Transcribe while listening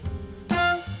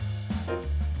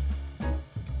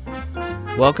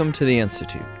Welcome to The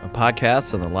Institute, a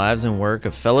podcast on the lives and work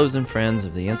of fellows and friends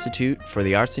of the Institute for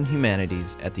the Arts and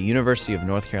Humanities at the University of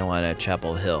North Carolina at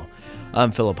Chapel Hill.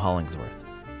 I'm Philip Hollingsworth.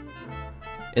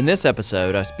 In this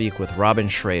episode, I speak with Robyn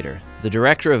Schroeder, the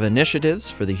Director of Initiatives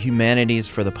for the Humanities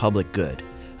for the Public Good,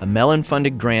 a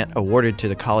Mellon-funded grant awarded to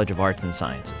the College of Arts and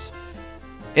Sciences.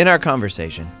 In our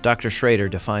conversation, Dr. Schroeder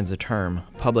defines the term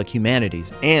public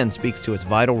humanities and speaks to its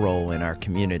vital role in our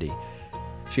community.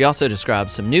 She also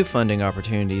describes some new funding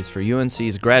opportunities for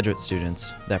UNC's graduate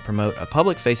students that promote a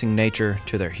public-facing nature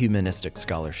to their humanistic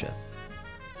scholarship.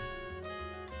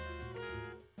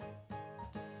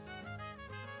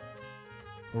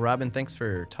 Well, Robyn, thanks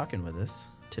for talking with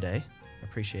us today. I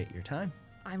appreciate your time.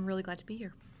 I'm really glad to be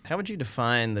here. How would you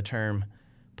define the term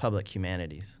public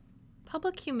humanities?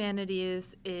 Public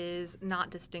humanities is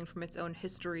not distinct from its own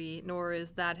history, nor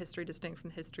is that history distinct from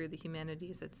the history of the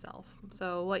humanities itself.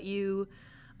 So what you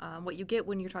get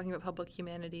when you're talking about public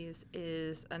humanities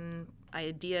is an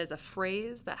idea, is a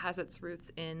phrase that has its roots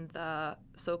in the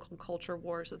so-called culture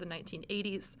wars of the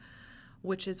 1980s,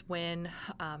 which is when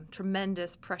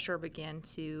tremendous pressure began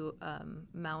to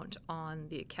mount on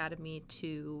the academy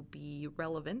to be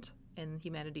relevant in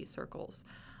humanities circles.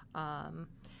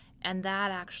 And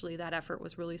that effort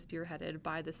was really spearheaded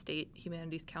by the state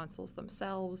humanities councils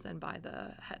themselves and by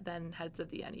the then heads of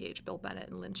the NEH, Bill Bennett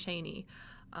and Lynn Cheney.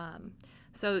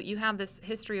 So you have this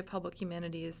history of public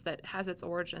humanities that has its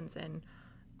origins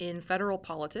in federal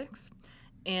politics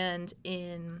and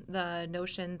in the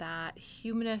notion that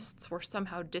humanists were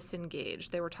somehow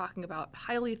disengaged. They were talking about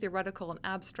highly theoretical and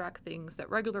abstract things that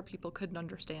regular people couldn't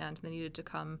understand. They needed to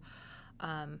come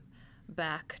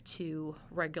back to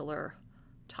regular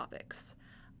topics.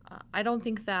 I don't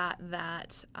think that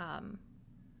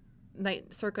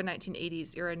circa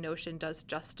 1980s era notion does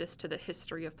justice to the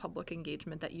history of public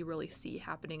engagement that you really see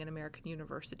happening in American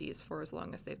universities for as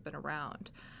long as they've been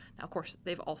around. Now, of course,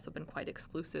 they've also been quite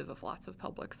exclusive of lots of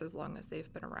publics as long as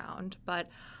they've been around, but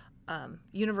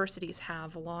universities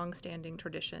have long-standing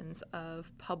traditions of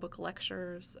public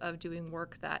lectures, of doing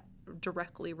work that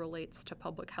directly relates to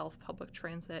public health, public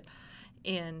transit,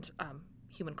 and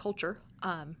human culture.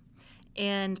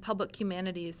 And public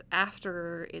humanities,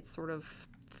 after its sort of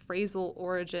phrasal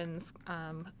origins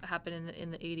happened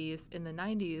in the 80s, in the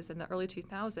 90s, and the early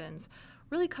 2000s,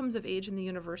 really comes of age in the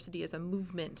university as a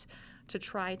movement to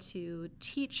try to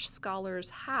teach scholars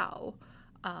how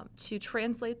to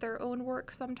translate their own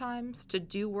work sometimes, to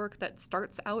do work that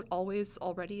starts out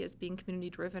already as being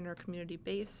community-driven or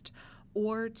community-based,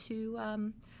 or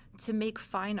to make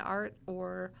fine art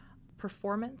or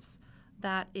performance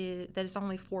that is not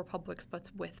only for publics but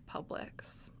with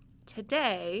publics.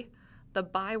 Today, the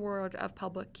byword of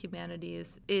public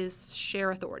humanities is share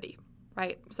authority,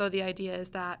 right? So the idea is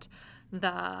that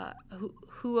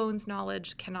who owns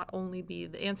knowledge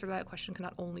the answer to that question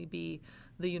cannot only be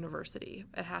the university.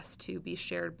 It has to be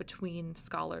shared between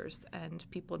scholars and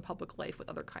people in public life with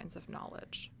other kinds of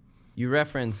knowledge. You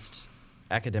referenced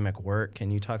academic work.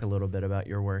 Can you talk a little bit about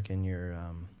your work in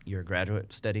your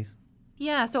graduate studies?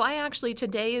 Yeah, so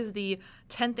today is the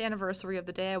 10th anniversary of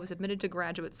the day I was admitted to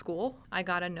graduate school. I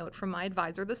got a note from my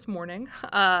advisor this morning,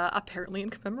 apparently in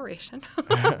commemoration.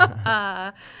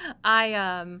 At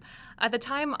the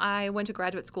time I went to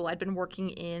graduate school, I'd been working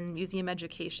in museum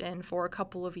education for a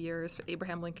couple of years at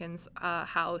Abraham Lincoln's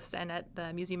house and at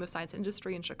the Museum of Science and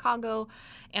Industry in Chicago,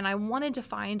 and I wanted to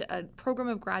find a program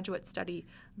of graduate study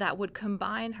that would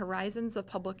combine horizons of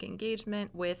public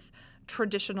engagement with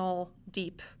traditional,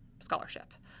 deep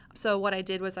scholarship. So what I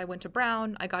did was I went to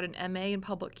Brown. I got an MA in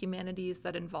public humanities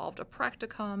that involved a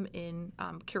practicum in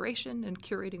curation and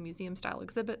curating museum-style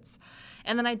exhibits.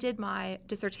 And then I did my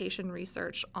dissertation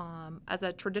research as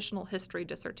a traditional history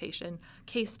dissertation,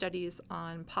 case studies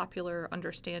on popular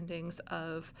understandings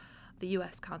of the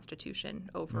U.S.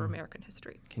 Constitution over American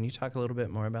history. Can you talk a little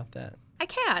bit more about that? I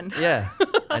can. Yeah,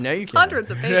 I know you can. Hundreds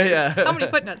of pages. Yeah. How many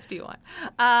footnotes do you want?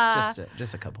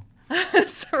 Just a couple.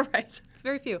 So, right.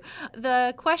 Very few.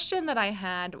 The question that I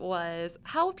had was,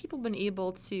 how have people been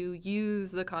able to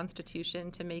use the Constitution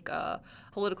to make a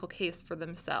political case for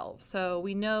themselves? So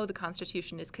we know the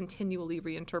Constitution is continually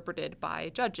reinterpreted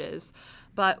by judges,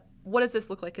 but what does this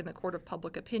look like in the court of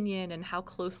public opinion, and how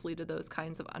closely do those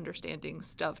kinds of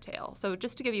understandings dovetail? So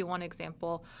just to give you one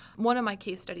example, one of my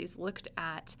case studies looked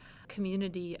at a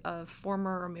community of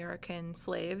former American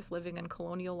slaves living in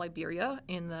colonial Liberia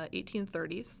in the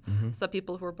 1830s. Mm-hmm. So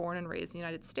people who were born and raised in the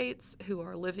United States, who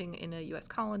are living in a U.S.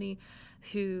 colony,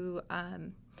 who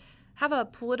have a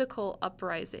political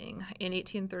uprising in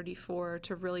 1834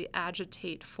 to really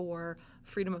agitate for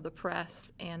freedom of the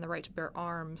press and the right to bear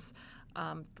arms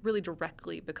really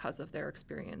directly because of their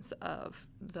experience of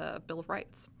the Bill of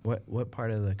Rights. What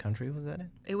part of the country was that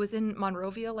in? It was in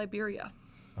Monrovia, Liberia.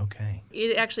 Okay.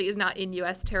 It actually is not in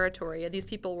U.S. territory. These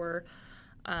people were,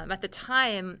 at the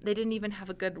time, they didn't even have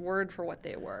a good word for what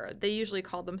they were. They usually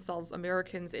called themselves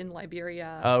Americans in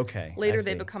Liberia. Okay. Later,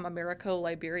 they become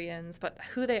Americo-Liberians, but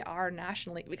who they are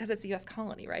nationally, because it's a U.S.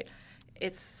 colony, right?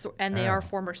 They are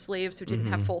former slaves who didn't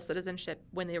have full citizenship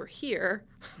when they were here.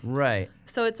 Right.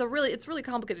 So it's really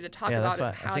complicated to talk about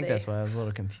I think that's why I was a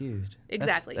little confused.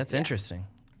 Exactly. That's interesting.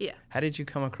 Yeah. How did you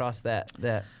come across that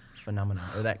phenomenon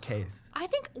or that case? I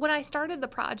think when I started the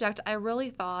project, I really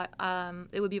thought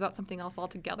it would be about something else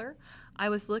altogether. I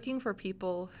was looking for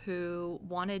people who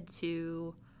wanted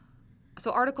to.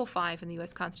 So Article 5 in the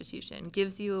U.S. Constitution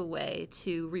gives you a way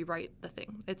to rewrite the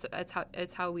thing.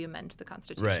 It's how we amend the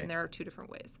Constitution. Right. There are two different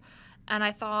ways. And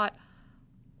I thought,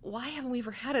 why haven't we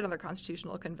ever had another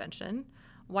constitutional convention?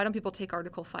 Why don't people take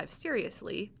Article 5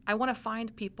 seriously? I want to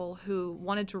find people who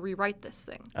wanted to rewrite this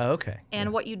thing. Oh, okay.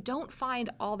 And what you don't find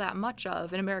all that much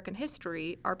of in American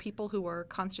history are people who were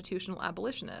constitutional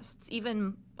abolitionists.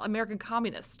 Even American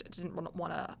communists didn't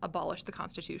want to abolish the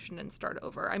Constitution and start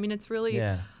over. I mean, it's really...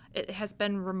 Yeah. It has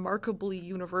been remarkably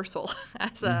universal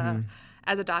as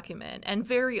a document, and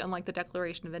very unlike the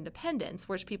Declaration of Independence,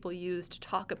 which people use to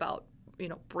talk about,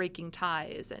 breaking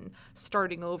ties and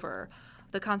starting over.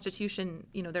 The Constitution,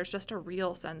 there's just a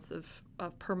real sense of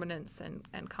permanence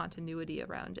and continuity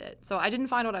around it. So I didn't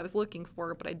find what I was looking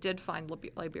for, but I did find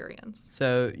Liberians.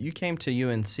 So you came to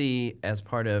UNC as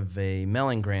part of a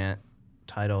Mellon grant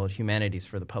titled Humanities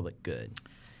for the Public Good.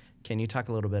 Can you talk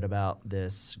a little bit about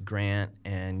this grant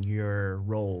and your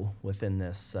role within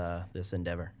this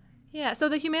endeavor? Yeah, so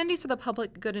the Humanities for the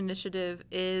Public Good initiative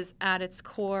is at its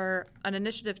core an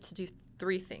initiative to do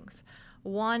three things.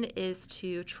 One is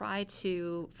to try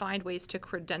to find ways to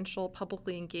credential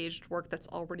publicly engaged work that's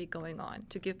already going on,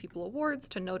 to give people awards,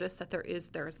 to notice that there is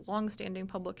longstanding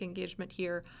public engagement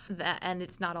here, and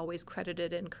it's not always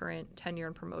credited in current tenure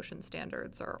and promotion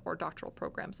standards or doctoral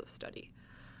programs of study.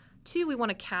 Two, we want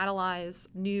to catalyze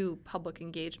new public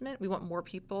engagement. We want more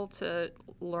people to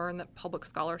learn that public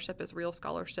scholarship is real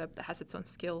scholarship that has its own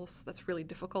skills. That's really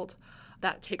difficult.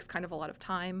 That takes kind of a lot of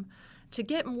time. To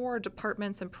get more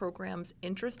departments and programs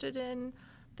interested in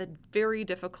the very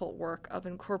difficult work of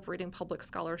incorporating public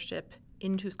scholarship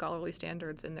into scholarly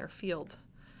standards in their field.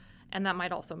 And that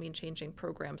might also mean changing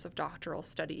programs of doctoral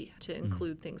study to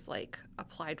include things like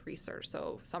applied research,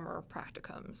 so summer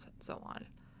practicums and so on.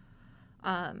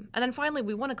 And then finally,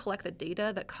 we want to collect the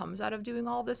data that comes out of doing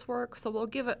all this work. So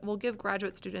we'll give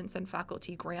graduate students and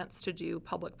faculty grants to do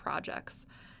public projects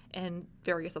and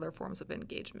various other forms of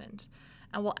engagement.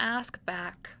 And we'll ask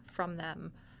back from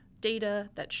them data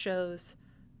that shows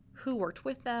who worked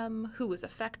with them, who was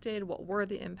affected, what were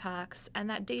the impacts, and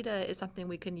that data is something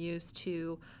we can use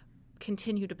to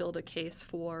continue to build a case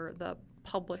for the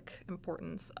public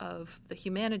importance of the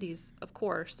humanities, of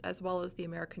course, as well as the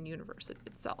American university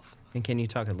itself. And can you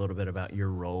talk a little bit about your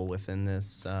role within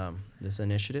this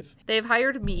initiative? They've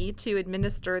hired me to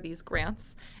administer these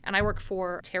grants, and I work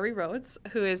for Terry Rhodes,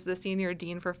 who is the Senior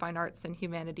Dean for Fine Arts and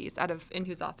Humanities, in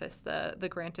whose office the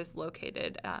grant is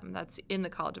located. That's in the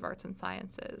College of Arts and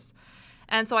Sciences.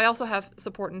 And so I also have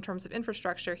support in terms of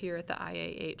infrastructure here at the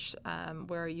IAH,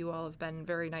 where you all have been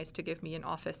very nice to give me an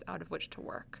office out of which to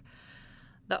work.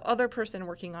 The other person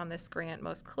working on this grant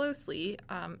most closely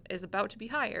is about to be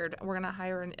hired. We're going to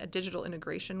hire a digital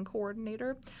integration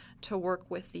coordinator to work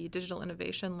with the Digital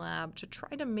Innovation Lab to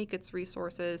try to make its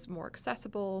resources more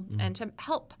accessible and to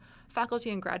help faculty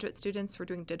and graduate students who are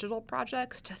doing digital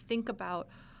projects to think about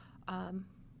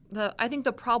I think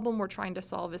the problem we're trying to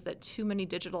solve is that too many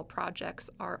digital projects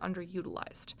are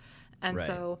underutilized. And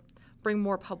so bring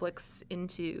more publics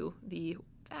into the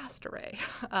vast array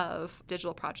of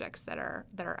digital projects that are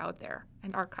out there,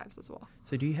 and archives as well.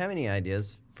 So do you have any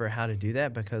ideas for how to do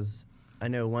that? Because I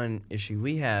know one issue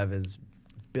we have is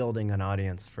building an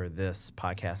audience for this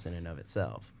podcast in and of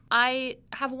itself. I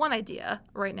have one idea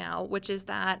right now, which is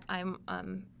that I'm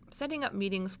setting up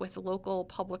meetings with local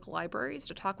public libraries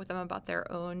to talk with them about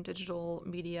their own digital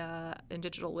media and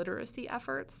digital literacy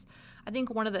efforts. I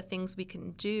think one of the things we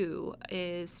can do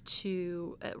is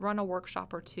to run a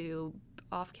workshop or two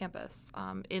off campus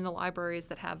in the libraries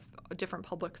that have different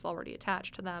publics already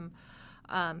attached to them.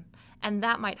 And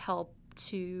that might help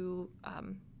to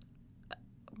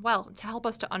help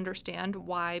us to understand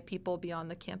why people beyond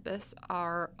the campus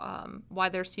are, why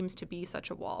there seems to be such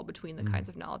a wall between the kinds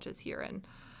of knowledges here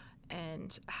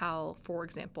and how, for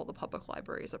example, the public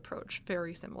libraries approach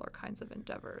very similar kinds of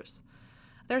endeavors.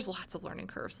 there's lots of learning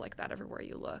curves like that everywhere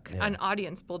you look. Yeah. And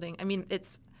audience building, I mean,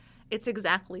 it's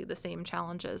exactly the same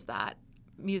challenges that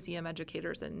museum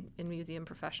educators and museum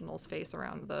professionals face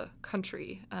around the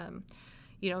country.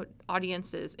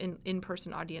 Audiences,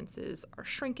 in-person audiences are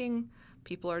shrinking.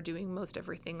 People are doing most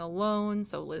everything alone,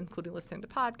 so including listening to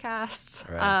podcasts.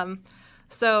 Right.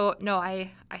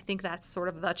 I think that's sort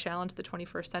of the challenge of the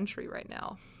 21st century right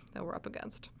now that we're up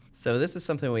against. So this is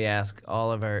something we ask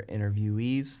all of our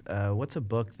interviewees. What's a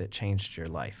book that changed your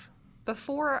life?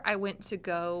 Before I went to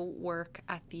go work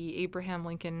at the Abraham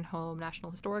Lincoln Home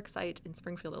National Historic Site in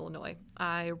Springfield, Illinois,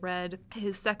 I read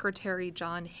his secretary,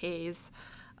 John Hay's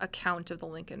account of the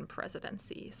Lincoln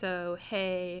presidency. So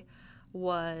Hay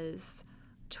was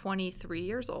 23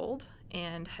 years old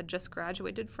and had just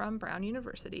graduated from Brown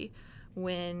University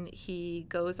when he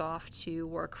goes off to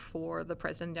work for the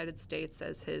President of the United States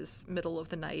as his middle of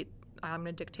the night, I'm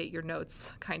going to dictate your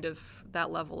notes, kind of that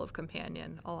level of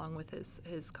companion, along with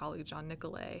his colleague John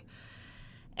Nicolay.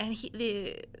 And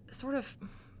the sort of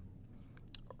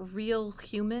real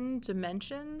human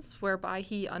dimensions whereby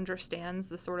he understands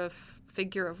the sort of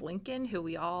figure of Lincoln, who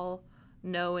we all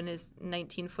know in his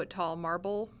 19-foot-tall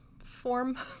marble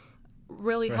form,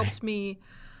 really helps me.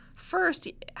 First,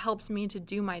 it helps me to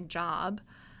do my job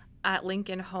at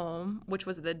Lincoln Home, which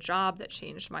was the job that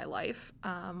changed my life,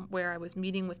 where I was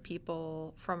meeting with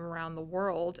people from around the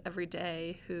world every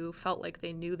day who felt like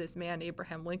they knew this man,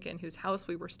 Abraham Lincoln, whose house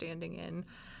we were standing in,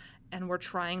 and were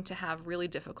trying to have really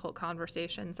difficult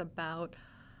conversations about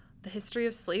the history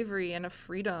of slavery and of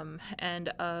freedom and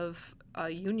of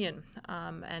union.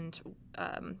 And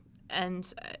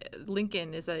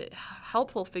Lincoln is a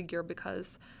helpful figure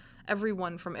because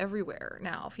everyone from everywhere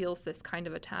now feels this kind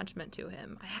of attachment to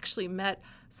him. I actually met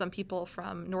some people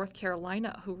from North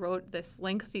Carolina who wrote this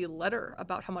lengthy letter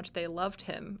about how much they loved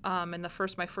him. And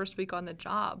my first week on the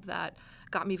job, that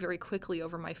got me very quickly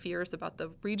over my fears about the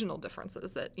regional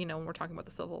differences that, when we're talking about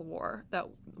the Civil War, that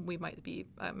we might be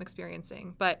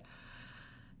experiencing. But,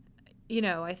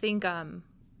 I think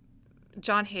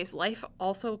John Hay's life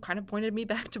also kind of pointed me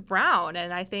back to Brown.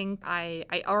 And I think I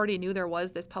already knew there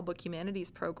was this public humanities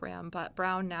program, but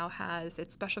Brown now has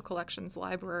its special collections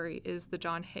library is the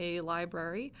John Hay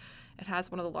Library. It has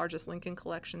one of the largest Lincoln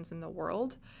collections in the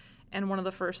world. And one of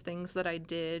the first things that I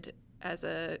did as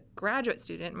a graduate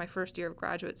student, my first year of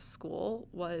graduate school,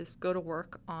 was go to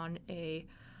work on the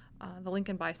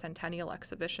Lincoln Bicentennial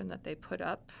exhibition that they put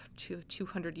up to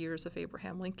 200 years of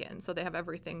Abraham Lincoln. So they have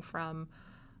everything from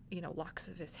locks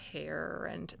of his hair,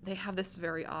 and they have this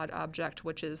very odd object,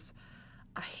 which is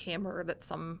a hammer that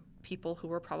some people who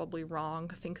were probably wrong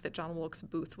think that John Wilkes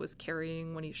Booth was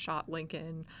carrying when he shot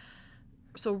Lincoln.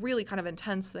 So really kind of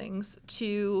intense things,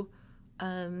 to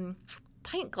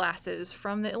pint glasses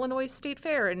from the Illinois State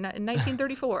Fair in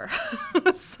 1934.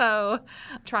 So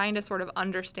trying to sort of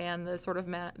understand the sort of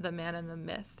the man and the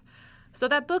myth. So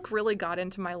that book really got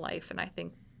into my life, and I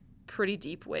think pretty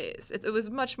deep ways. It was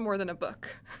much more than a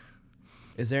book.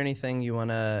 Is there anything you want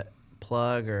to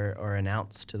plug or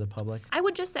announce to the public? I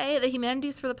would just say the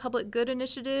Humanities for the Public Good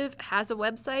initiative has a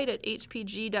website at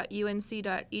hpg.unc.edu.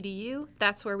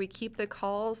 That's where we keep the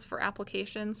calls for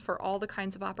applications for all the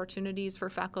kinds of opportunities for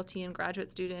faculty and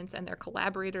graduate students and their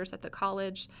collaborators at the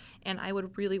college. And I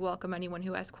would really welcome anyone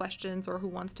who has questions or who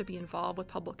wants to be involved with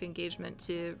public engagement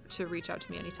to reach out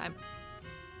to me anytime.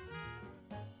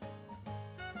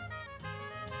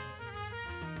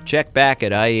 Check back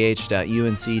at ieh.unc.edu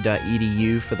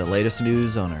for the latest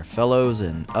news on our fellows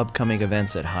and upcoming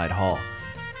events at Hyde Hall.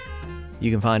 You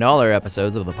can find all our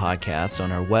episodes of the podcast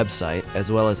on our website,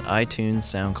 as well as iTunes,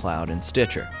 SoundCloud, and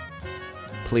Stitcher.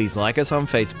 Please like us on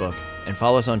Facebook and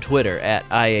follow us on Twitter at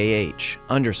IAH_UNC.